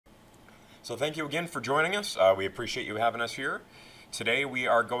So thank you again for joining us. We appreciate you having us here. Today we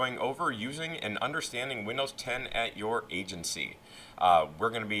are going over using and understanding Windows 10 at your agency. We're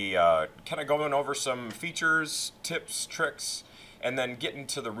going to be kind of going over some features, tips, tricks, and then getting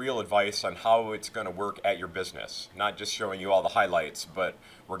to the real advice on how it's going to work at your business. Not just showing you all the highlights, but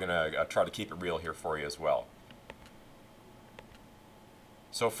we're going to try to keep it real here for you as well.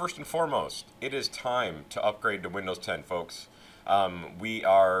 So first and foremost, it is time to upgrade to Windows 10, folks. We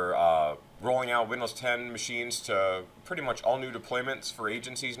are rolling out Windows 10 machines to pretty much all new deployments for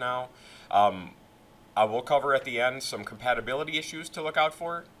agencies now. I will cover at the end some compatibility issues to look out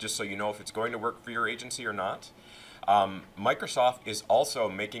for, just so you know if it's going to work for your agency or not. Microsoft is also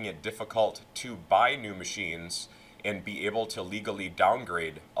making it difficult to buy new machines and be able to legally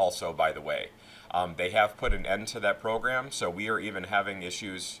downgrade also, by the way. They have put an end to that program, so we are even having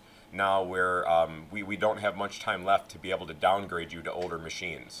issues now where we don't have much time left to be able to downgrade you to older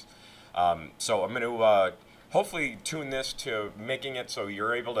machines. So I'm going to hopefully tune this to making it so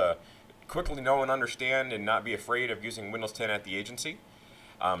you're able to quickly know and understand and not be afraid of using Windows 10 at the agency.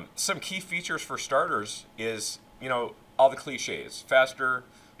 Some key features for starters is, all the cliches: faster,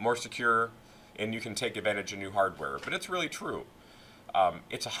 more secure, and you can take advantage of new hardware. But it's really true.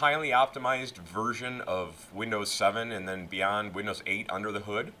 It's a highly optimized version of Windows 7 and then beyond Windows 8 under the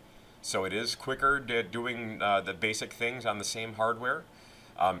hood. So it is quicker doing the basic things on the same hardware.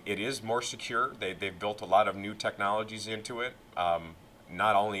 It is more secure. They've built a lot of new technologies into it,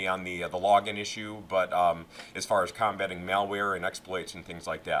 not only on the login issue, but as far as combating malware and exploits and things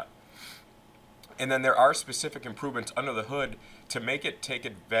like that. And then there are specific improvements under the hood to make it take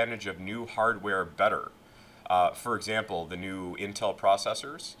advantage of new hardware better. For example, the new Intel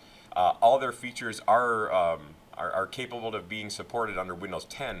processors, all their features are capable of being supported under Windows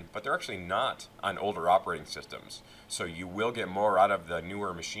 10, but they're actually not on older operating systems. So you will get more out of the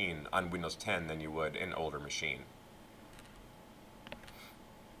newer machine on Windows 10 than you would an older machine.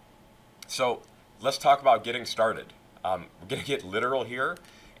 So let's talk about getting started. We're going to get literal here.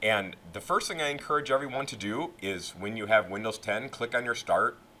 And the first thing I encourage everyone to do is, when you have Windows 10, click on your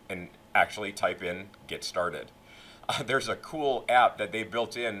Start and actually type in Get Started. There's a cool app that they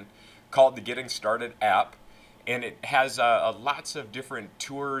built in called the Getting Started app. And it has lots of different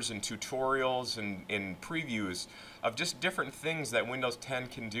tours and tutorials and previews of just different things that Windows 10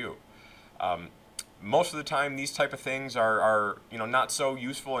 can do. Most of the time, these type of things are not so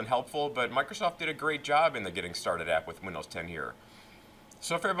useful and helpful, but Microsoft did a great job in the Getting Started app with Windows 10 here.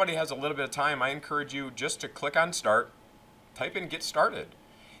 So if everybody has a little bit of time, I encourage you just to click on Start, type in Get Started,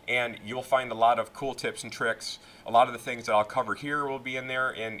 and you'll find a lot of cool tips and tricks. A lot of the things that I'll cover here will be in there,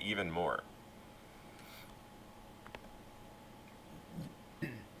 and even more.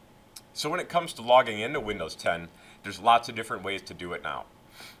 So when it comes to logging into Windows 10, there's lots of different ways to do it now.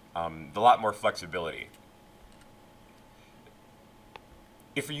 A lot more flexibility.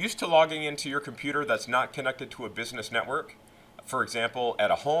 If you're used to logging into your computer that's not connected to a business network, for example, at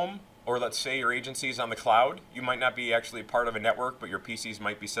a home, or let's say your agency is on the cloud, you might not be actually part of a network, but your PCs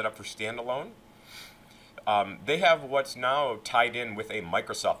might be set up for standalone. They have what's now tied in with a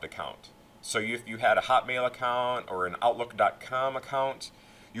Microsoft account. So if you had a Hotmail account or an Outlook.com account,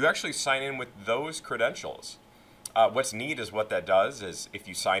 you actually sign in with those credentials. What's neat is what that does is, if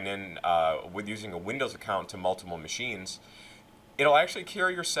you sign in with using a Windows account to multiple machines, it'll actually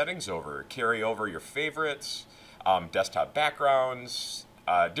carry your settings over, carry over your favorites, desktop backgrounds,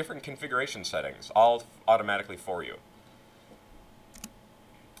 different configuration settings, all automatically for you.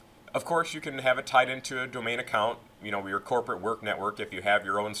 Of course, you can have it tied into a domain account, your corporate work network, if you have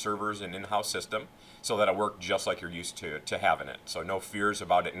your own servers and in-house system, so that'll work just like you're used to having it. So no fears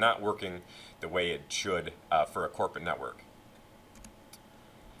about it not working the way it should for a corporate network.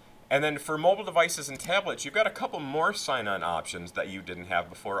 And then for mobile devices and tablets, you've got a couple more sign-on options that you didn't have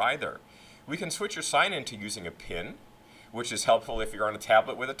before either. We can switch your sign-in to using a PIN, which is helpful if you're on a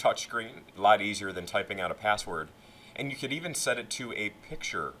tablet with a touchscreen, a lot easier than typing out a password. And you could even set it to a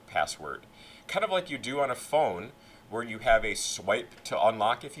picture password, kind of like you do on a phone, where you have a swipe to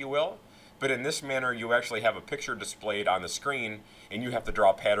unlock, if you will. But in this manner, you actually have a picture displayed on the screen, and you have to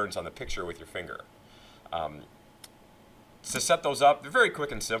draw patterns on the picture with your finger. To set those up, they're very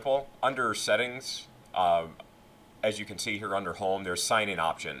quick and simple. Under Settings, as you can see here under Home, there's sign-in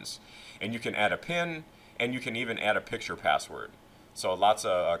options. And you can add a PIN, and you can even add a picture password. So lots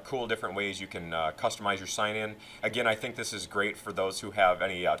of cool different ways you can customize your sign-in. Again, I think this is great for those who have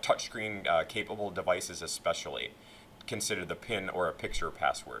any touchscreen capable devices especially. Consider the PIN or a picture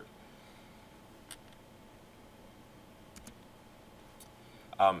password.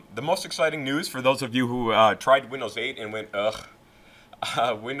 The most exciting news for those of you who tried Windows 8 and went, ugh,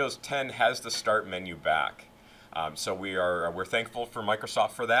 Windows 10 has the start menu back. So we're thankful for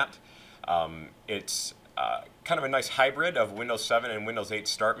Microsoft for that. It's kind of a nice hybrid of Windows 7 and Windows 8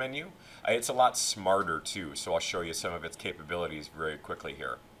 start menu. It's a lot smarter too, so I'll show you some of its capabilities very quickly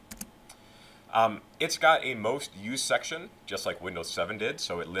here. It's got a most used section, just like Windows 7 did,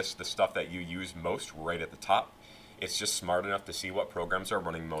 so it lists the stuff that you use most right at the top. It's just smart enough to see what programs are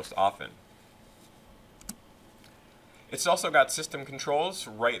running most often. It's also got system controls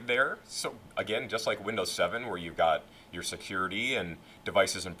right there. So again, just like Windows 7, where you've got your security and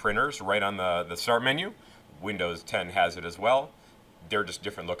devices and printers right on the start menu, Windows 10 has it as well. They're just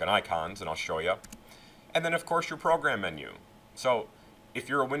different looking icons, and I'll show you. And then of course your program menu. So if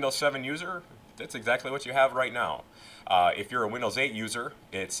you're a Windows 7 user, that's exactly what you have right now. If you're a Windows 8 user,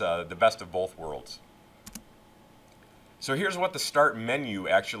 it's the best of both worlds. So here's what the start menu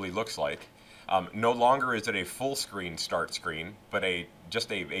actually looks like. No longer is it a full screen start screen, but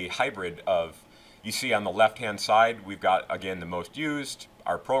just a hybrid of, you see on the left hand side, we've got again the most used,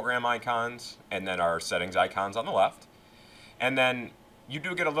 our program icons, and then our settings icons on the left. And then you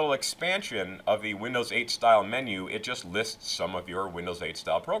do get a little expansion of the Windows 8 style menu. It just lists some of your Windows 8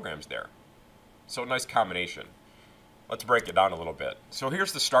 style programs there. So a nice combination. Let's break it down a little bit. So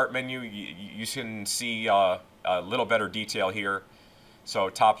here's the start menu. You can see a little better detail here. So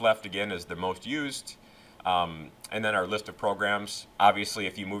top left again is the most used, and then our list of programs. Obviously,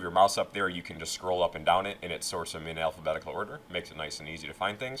 if you move your mouse up there, you can just scroll up and down it, and it sorts them in alphabetical order. Makes it nice and easy to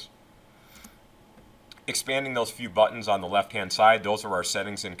find things. Expanding those few buttons on the left-hand side, those are our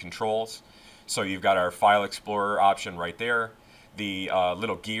settings and controls. So you've got our File Explorer option right there. The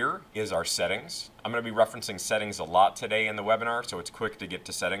little gear is our settings. I'm going to be referencing settings a lot today in the webinar, so it's quick to get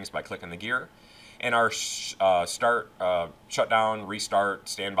to settings by clicking the gear. And our start, shutdown, restart,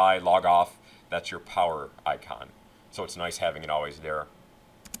 standby, log off, that's your power icon. So it's nice having it always there.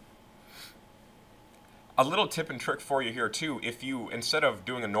 A little tip and trick for you here too, if you, instead of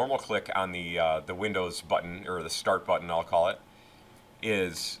doing a normal click on the Windows button, or the start button I'll call it,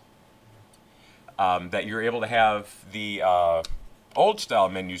 is that you're able to have the old style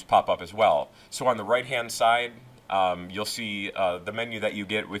menus pop up as well. So on the right hand side, you'll see the menu that you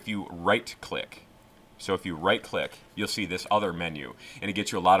get if you right click. So if you right click, you'll see this other menu, and it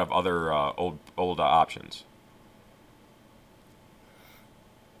gets you a lot of other old options.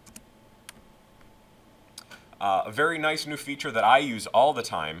 A very nice new feature that I use all the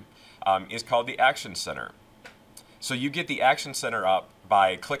time is called the Action Center. So you get the Action Center up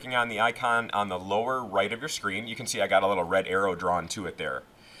by clicking on the icon on the lower right of your screen. You can see I got a little red arrow drawn to it there.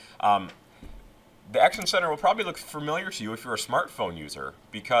 The Action Center will probably look familiar to you if you're a smartphone user,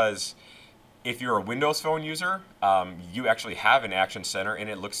 because if you're a Windows Phone user, you actually have an Action Center, and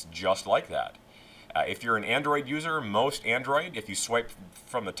it looks just like that. If you're an Android user, most Android, if you swipe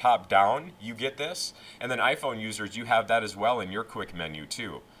from the top down, you get this. And then iPhone users, you have that as well in your quick menu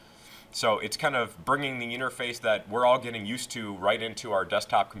too. So it's kind of bringing the interface that we're all getting used to right into our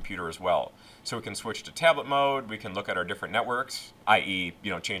desktop computer as well. So we can switch to tablet mode, we can look at our different networks, i.e.,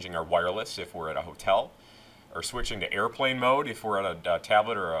 changing our wireless if we're at a hotel, or switching to airplane mode if we're on a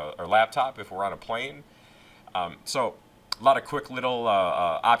tablet or a laptop if we're on a plane. So a lot of quick little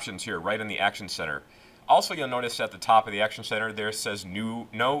options here right in the Action Center. Also, you'll notice at the top of the Action Center there says no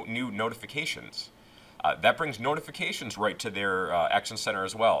new notifications. That brings notifications right to their Action Center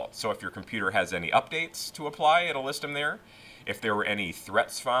as well. So if your computer has any updates to apply, it'll list them there. If there were any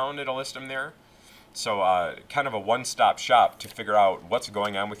threats found, it'll list them there. So kind of a one-stop shop to figure out what's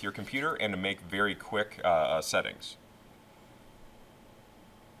going on with your computer and to make very quick settings.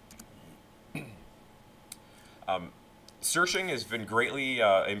 Searching has been greatly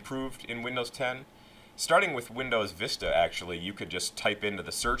improved in Windows 10. Starting with Windows Vista, actually, you could just type into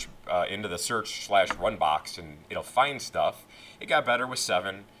the search/run box, and it'll find stuff. It got better with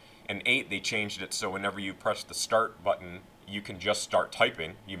 7. And 8, they changed it so whenever you press the start button, you can just start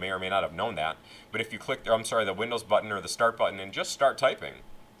typing. You may or may not have known that. But if you click the Windows button or the start button and just start typing,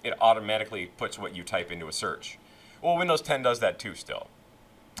 it automatically puts what you type into a search. Well, Windows 10 does that too still.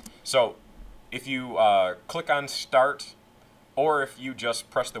 So if you click on start, or if you just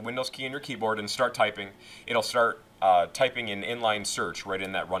press the Windows key on your keyboard and start typing, it'll start typing in inline search right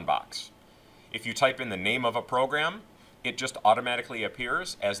in that run box. If you type in the name of a program, it just automatically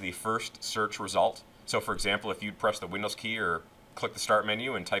appears as the first search result. So for example, if you press the Windows key or click the start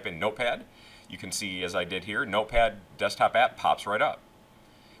menu and type in Notepad, you can see, as I did here, Notepad desktop app pops right up.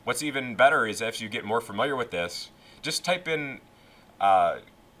 What's even better is as you get more familiar with this, just type in,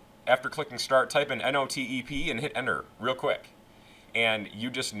 after clicking start, type in NOTEP and hit enter real quick. And you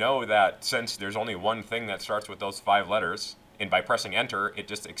just know that since there's only one thing that starts with those 5 letters, And by pressing enter, it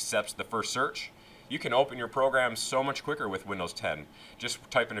just accepts the first search. You can open your program so much quicker with Windows 10, just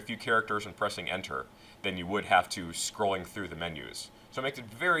typing a few characters and pressing enter, than you would have to scrolling through the menus. So it makes it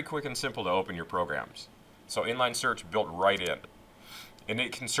very quick and simple to open your programs. So inline search built right in. And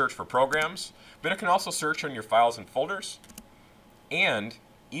it can search for programs, but it can also search on your files and folders, and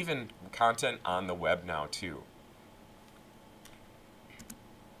even content on the web now too.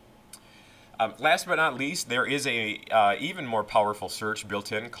 Last but not least, there is a even more powerful search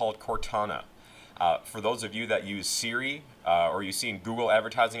built in called Cortana. For those of you that use Siri, or you've seen Google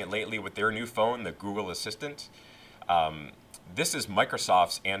advertising it lately with their new phone, the Google Assistant, this is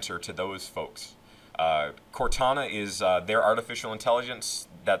Microsoft's answer to those folks. Cortana is their artificial intelligence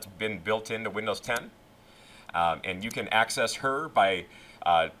that's been built into Windows 10. And you can access her by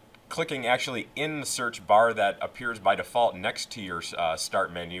clicking actually in the search bar that appears by default next to your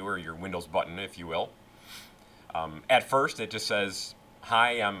start menu, or your Windows button, if you will. At first, it just says,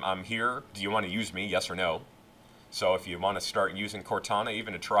 hi, I'm here. Do you want to use me, yes or no? So if you want to start using Cortana,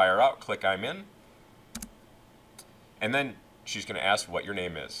 even to try her out, click I'm in. And then she's going to ask what your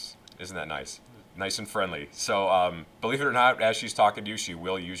name is. Isn't that nice? Nice and friendly. So believe it or not, as she's talking to you, she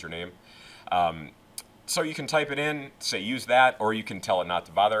will use your name. So you can type it in, say use that, or you can tell it not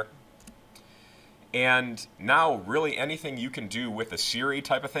to bother. And now really anything you can do with a Siri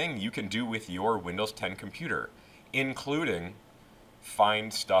type of thing, you can do with your Windows 10 computer, including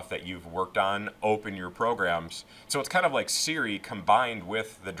find stuff that you've worked on, open your programs. So it's kind of like Siri combined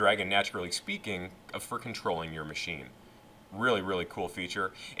with the Dragon Naturally Speaking for controlling your machine. Really, really cool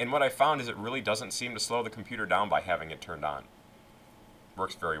feature. And what I found is it really doesn't seem to slow the computer down by having it turned on.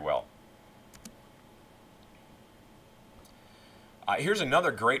 Works very well. Here's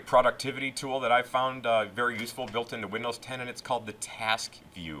another great productivity tool that I found very useful built into Windows 10, and it's called the Task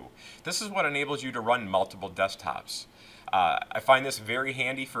View. This is what enables you to run multiple desktops. I find this very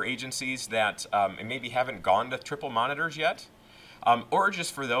handy for agencies that maybe haven't gone to triple monitors yet, or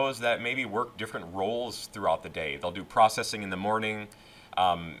just for those that maybe work different roles throughout the day. They'll do processing in the morning,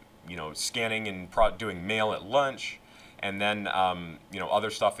 scanning and doing mail at lunch, and then other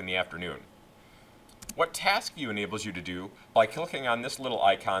stuff in the afternoon. What Task View enables you to do, by clicking on this little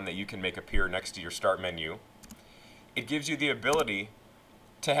icon that you can make appear next to your Start menu, it gives you the ability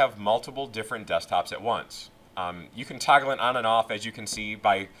to have multiple different desktops at once. You can toggle it on and off, as you can see,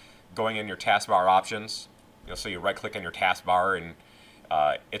 by going in your taskbar options. So you right-click on your taskbar, and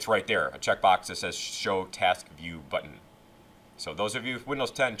it's right there, a checkbox that says Show Task View button. So those of you with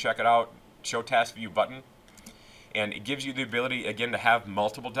Windows 10, check it out, Show Task View button. And it gives you the ability, again, to have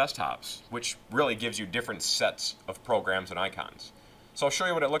multiple desktops, which really gives you different sets of programs and icons. So I'll show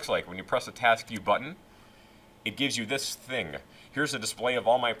you what it looks like. When you press the Task View button, it gives you this thing. Here's a display of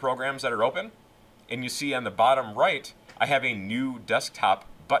all my programs that are open. And you see on the bottom right, I have a New Desktop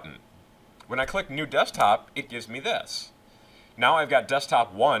button. When I click New Desktop, it gives me this. Now I've got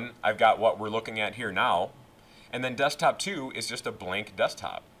Desktop 1, I've got what we're looking at here now. And then Desktop 2 is just a blank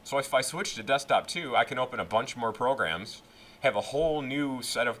desktop. So if I switch to Desktop 2, I can open a bunch more programs, have a whole new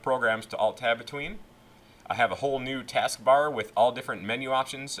set of programs to Alt-Tab between. I have a whole new taskbar with all different menu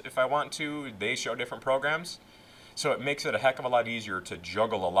options if I want to. They show different programs. So it makes it a heck of a lot easier to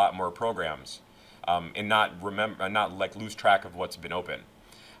juggle a lot more programs and not lose track of what's been open.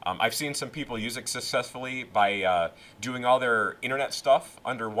 I've seen some people use it successfully by doing all their internet stuff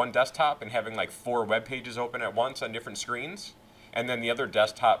under one desktop and having like 4 web pages open at once on different screens. And then the other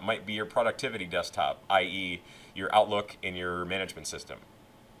desktop might be your productivity desktop, i.e. your Outlook and your management system.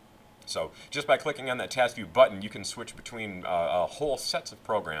 So just by clicking on that Task View button, you can switch between a whole sets of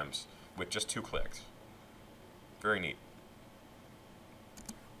programs with just 2 clicks. Very neat.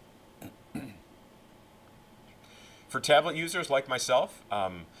 For tablet users like myself,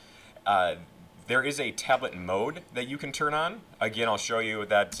 there is a tablet mode that you can turn on. Again, I'll show you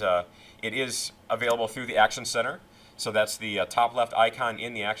that it is available through the Action Center. So that's the top left icon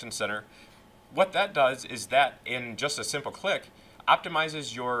in the Action Center. What that does is that, in just a simple click,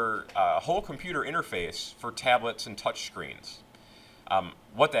 optimizes your whole computer interface for tablets and touch screens.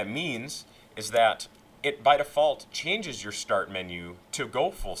 What that means is that it, by default, changes your Start menu to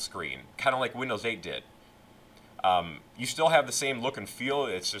go full screen, kind of like Windows 8 did. You still have the same look and feel.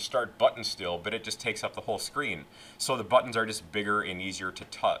 It's a Start button still, but it just takes up the whole screen. So the buttons are just bigger and easier to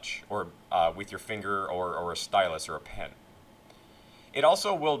touch, or with your finger or a stylus or a pen. It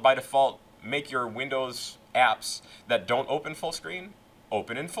also will, by default, make your Windows apps that don't open full screen,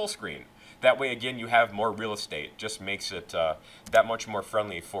 open in full screen. That way, again, you have more real estate. Just makes it that much more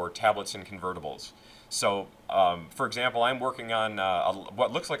friendly for tablets and convertibles. So, for example, I'm working on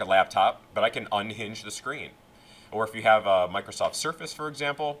what looks like a laptop, but I can unhinge the screen. or if you have a Microsoft Surface, for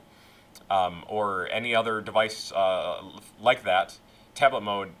example, or any other device like that, tablet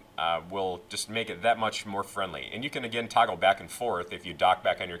mode will just make it that much more friendly. And you can again toggle back and forth. If you dock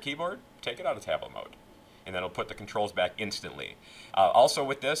back on your keyboard, take it out of tablet mode, and that'll put the controls back instantly. Also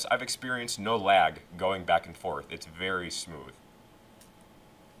with this, I've experienced no lag going back and forth. It's very smooth.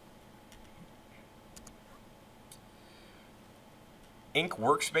 Ink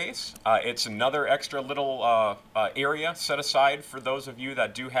Workspace, it's another extra little area set aside for those of you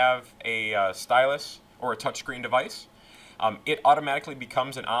that do have a stylus or a touchscreen device. It automatically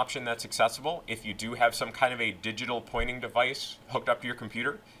becomes an option that's accessible if you do have some kind of a digital pointing device hooked up to your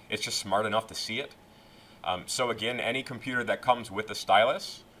computer. It's just smart enough to see it. So again, any computer that comes with a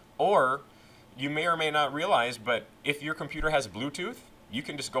stylus, or you may or may not realize, but if your computer has Bluetooth, you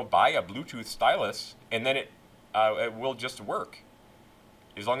can just go buy a Bluetooth stylus, and then it will just work.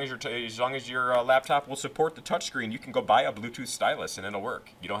 As long as your laptop will support the touchscreen, you can go buy a Bluetooth stylus and it'll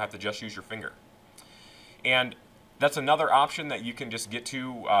work. You don't have to just use your finger. And that's another option that you can just get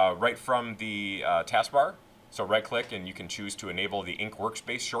to right from the taskbar. So right-click and you can choose to enable the Ink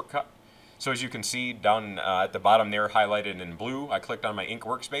Workspace shortcut. So as you can see down at the bottom there, highlighted in blue, I clicked on my Ink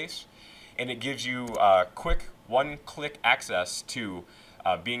Workspace, and it gives you quick one-click access to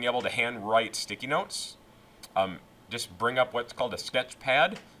being able to handwrite sticky notes. Just bring up what's called a sketch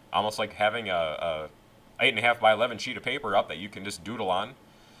pad, almost like having a 8.5 by 11 sheet of paper up that you can just doodle on.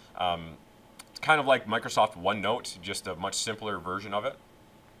 It's kind of like Microsoft OneNote, just a much simpler version of it.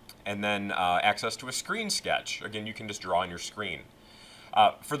 And then access to a screen sketch. Again, you can just draw on your screen.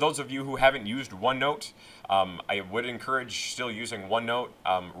 For those of you who haven't used OneNote, I would encourage still using OneNote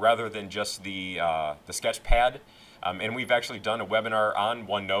rather than just the sketch pad. And we've actually done a webinar on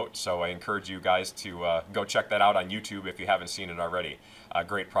OneNote, so I encourage you guys to go check that out on YouTube if you haven't seen it already. A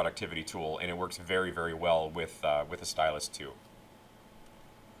great productivity tool, and it works very, very well with a stylus too.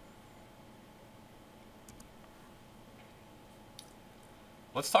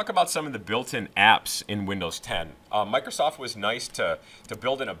 Let's talk about some of the built-in apps in Windows 10. Microsoft was nice to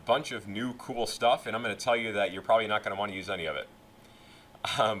build in a bunch of new cool stuff, and I'm going to tell you that you're probably not going to want to use any of it.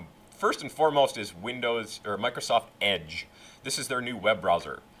 First and foremost is Microsoft Edge. This is their new web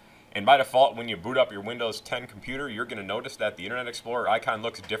browser. And by default, when you boot up your Windows 10 computer, you're going to notice that the Internet Explorer icon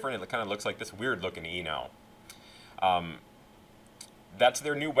looks different. It kind of looks like this weird looking E now. That's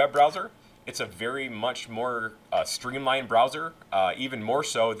their new web browser. It's a very much more streamlined browser, even more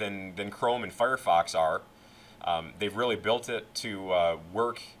so than Chrome and Firefox are. They've really built it to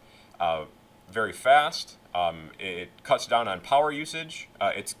work very fast. It cuts down on power usage.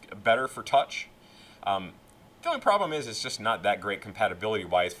 It's better for touch. The only problem is it's just not that great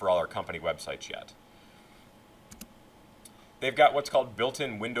compatibility-wise for all our company websites yet. They've got what's called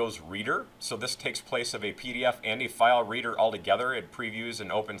built-in Windows Reader. So this takes place of a PDF and a file reader all together. It previews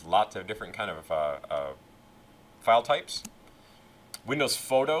and opens lots of different kind of file types. Windows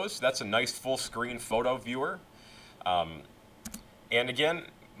Photos, that's a nice full-screen photo viewer. And again,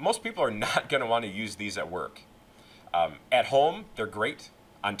 most people are not going to want to use these at work. At home, they're great.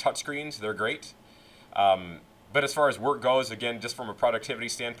 On touchscreens, they're great. But as far as work goes, again, just from a productivity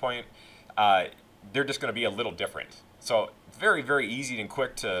standpoint, they're just going to be a little different. So very, very easy and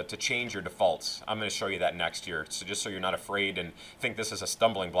quick to change your defaults. I'm going to show you that next year, so just so you're not afraid and think this is a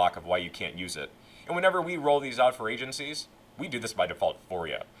stumbling block of why you can't use it. And whenever we roll these out for agencies, we do this by default for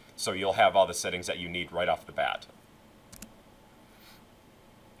you. So you'll have all the settings that you need right off the bat.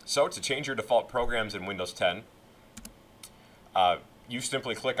 So to change your default programs in Windows 10, you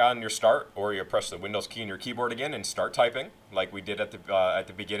simply click on your start, or you press the Windows key on your keyboard again and start typing, like we did at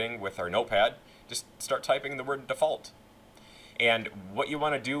the beginning with our notepad. Just start typing the word default. And what you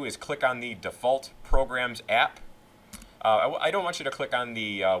want to do is click on the Default Programs app. I don't want you to click on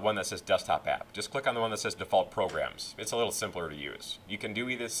the one that says Desktop app. Just click on the one that says Default Programs. It's a little simpler to use. You can do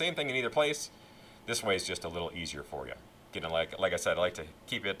either the same thing in either place. This way is just a little easier for you. Like I said, I like to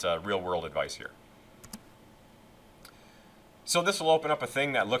keep it real-world advice here. So this will open up a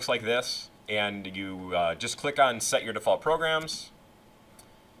thing that looks like this, and you just click on Set Your Default Programs,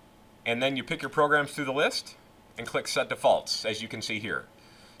 and then you pick your programs through the list and click Set Defaults, as you can see here.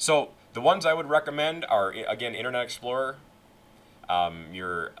 So the ones I would recommend are, again, Internet Explorer,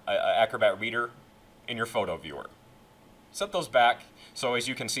 your Acrobat Reader, and your Photo Viewer. Set those back. So as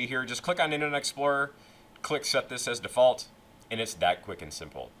you can see here, just click on Internet Explorer, click Set This as Default, and it's that quick and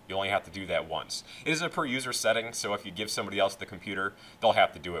simple. You only have to do that once. It is a per user setting, so if you give somebody else the computer, they'll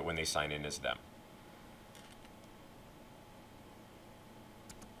have to do it when they sign in as them.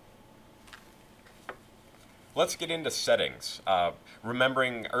 Let's get into settings.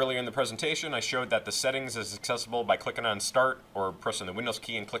 Remembering earlier in the presentation, I showed that the settings is accessible by clicking on Start or pressing the Windows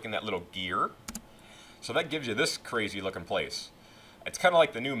key and clicking that little gear. So that gives you this crazy looking place. It's kind of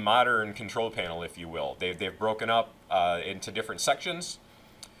like the new modern control panel, if you will. They've broken up into different sections,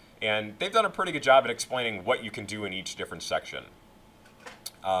 and they've done a pretty good job at explaining what you can do in each different section.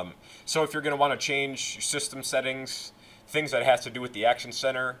 So if you're going to want to change system settings, things that has to do with the Action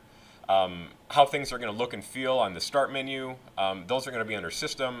Center, how things are going to look and feel on the Start menu, those are going to be under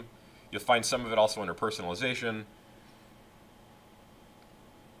System. You'll find some of it also under Personalization.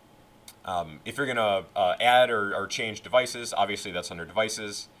 If you're going to add or change devices, obviously that's under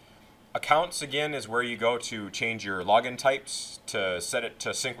Devices. Accounts, again, is where you go to change your login types, to set it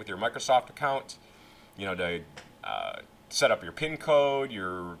to sync with your Microsoft account, you know, to set up your PIN code,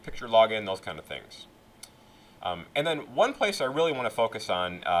 your picture login, those kind of things. And then one place I really want to focus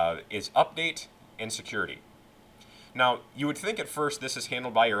on is update and security. Now, you would think at first this is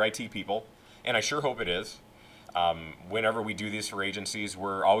handled by your IT people, and I sure hope it is. Whenever we do these for agencies,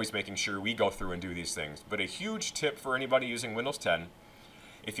 we're always making sure we go through and do these things. But a huge tip for anybody using Windows 10,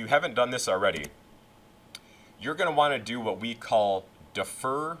 if you haven't done this already, you're going to want to do what we call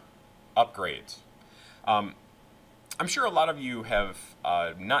defer upgrades. I'm sure a lot of you have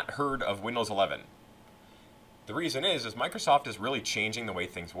not heard of Windows 11. The reason is Microsoft is really changing the way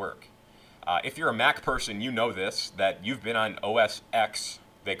things work. If you're a Mac person, you know this, that you've been on OS X,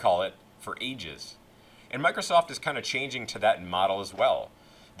 they call it, for ages. And Microsoft is kind of changing to that model as well.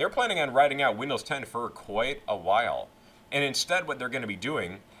 They're planning on writing out Windows 10 for quite a while. And instead what they're going to be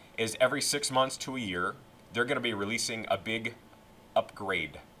doing is every 6 months to a year, they're going to be releasing a big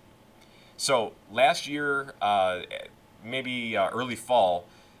upgrade. So last year, maybe early fall,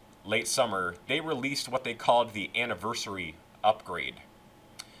 late summer, they released what they called the anniversary upgrade.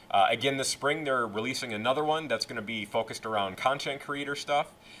 Again, this spring, they're releasing another one that's going to be focused around content creator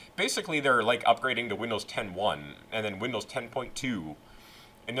stuff. Basically, they're like upgrading to Windows 10.1 and then Windows 10.2,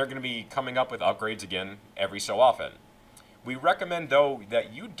 and they're going to be coming up with upgrades again every so often. We recommend, though,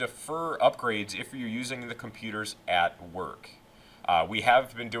 that you defer upgrades if you're using the computers at work. We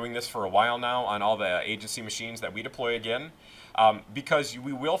have been doing this for a while now on all the agency machines that we deploy again, because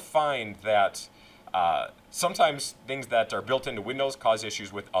we will find that sometimes things that are built into Windows cause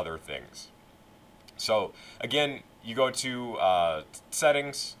issues with other things. So again, you go to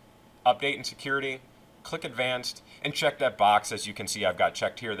Settings, Update and Security, click Advanced, and check that box. As you can see, I've got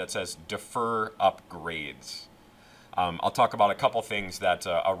checked here that says Defer Upgrades. I'll talk about a couple things that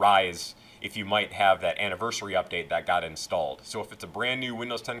arise if you might have that anniversary update that got installed. So if it's a brand new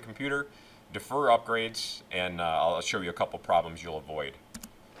Windows 10 computer, defer upgrades, and I'll show you a couple problems you'll avoid.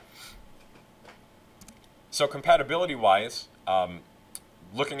 So compatibility-wise,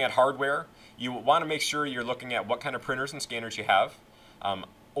 looking at hardware, you want to make sure you're looking at what kind of printers and scanners you have.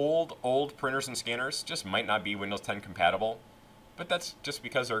 Old printers and scanners just might not be Windows 10 compatible, but that's just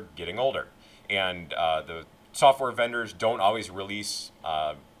because they're getting older. And the software vendors don't always release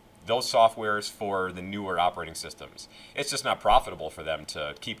those softwares for the newer operating systems. It's just not profitable for them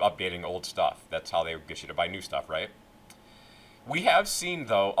to keep updating old stuff. That's how they get you to buy new stuff, right? We have seen,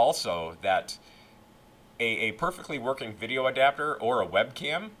 though, also that a perfectly working video adapter or a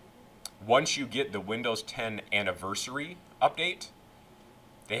webcam, once you get the Windows 10 anniversary update,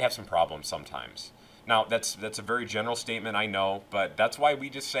 they have some problems sometimes. Now, that's a very general statement, I know, but that's why we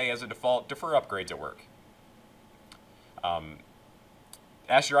just say as a default, defer upgrades at work.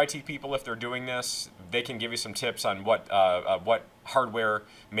 Ask your IT people if they're doing this. They can give you some tips on what hardware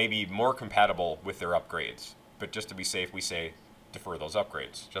may be more compatible with their upgrades. But just to be safe, we say defer those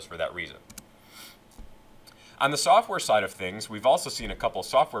upgrades, just for that reason. On the software side of things, we've also seen a couple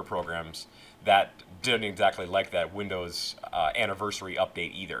software programs that didn't exactly like that Windows anniversary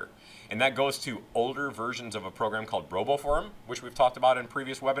update either. And that goes to older versions of a program called RoboForm, which we've talked about in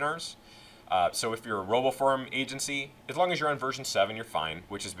previous webinars. So if you're a RoboForm agency, as long as you're on version 7, you're fine,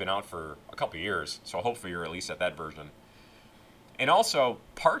 which has been out for a couple years. So hopefully you're at least at that version. And also,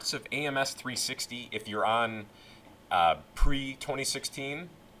 parts of AMS 360, if you're on pre-2016,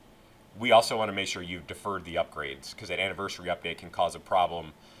 we also want to make sure you've deferred the upgrades, because that anniversary update can cause a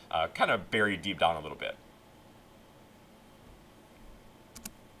problem kind of buried deep down a little bit.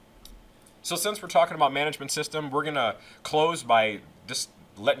 So since we're talking about management system, we're going to close by just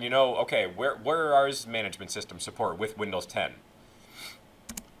letting you know, okay, where is management system support with Windows 10?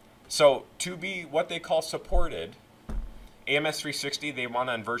 So to be what they call supported, AMS 360, they want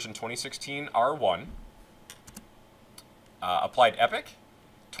on version 2016 R1, applied Epic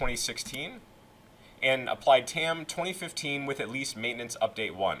 2016, and applied TAM 2015 with at least maintenance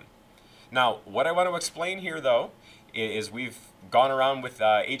update 1. Now, what I want to explain here, though, is we've gone around with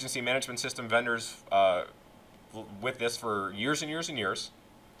agency management system vendors with this for years and years and years,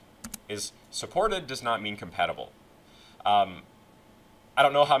 is supported does not mean compatible. I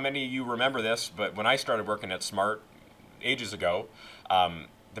don't know how many of you remember this, but when I started working at Smart ages ago,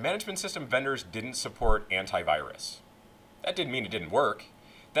 the management system vendors didn't support antivirus. That didn't mean it didn't work.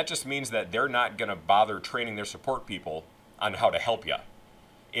 That just means that they're not going to bother training their support people on how to help you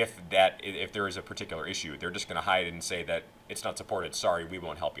if there is a particular issue. They're just going to hide and say that it's not supported. Sorry, we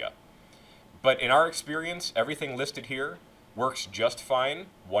won't help you. But in our experience, everything listed here works just fine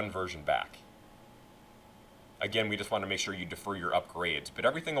one version back. Again, we just want to make sure you defer your upgrades, but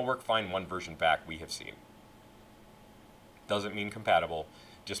everything will work fine one version back, we have seen. Doesn't mean compatible,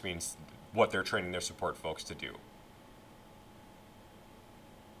 just means what they're training their support folks to do.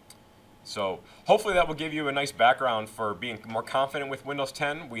 So hopefully that will give you a nice background for being more confident with Windows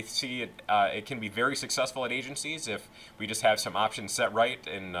 10. We see it can be very successful at agencies if we just have some options set right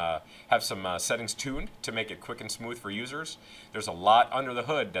and have some settings tuned to make it quick and smooth for users. There's a lot under the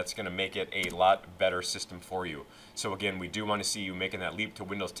hood that's going to make it a lot better system for you. So again, we do want to see you making that leap to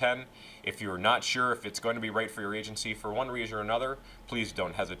Windows 10. If you're not sure if it's going to be right for your agency for one reason or another, please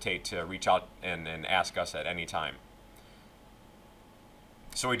don't hesitate to reach out and ask us at any time.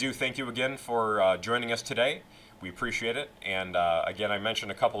 So we do thank you again for joining us today. We appreciate it. And again, I mentioned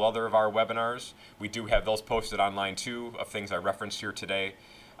a couple other of our webinars. We do have those posted online too, of things I referenced here today.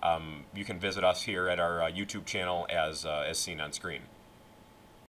 You can visit us here at our YouTube channel as seen on screen.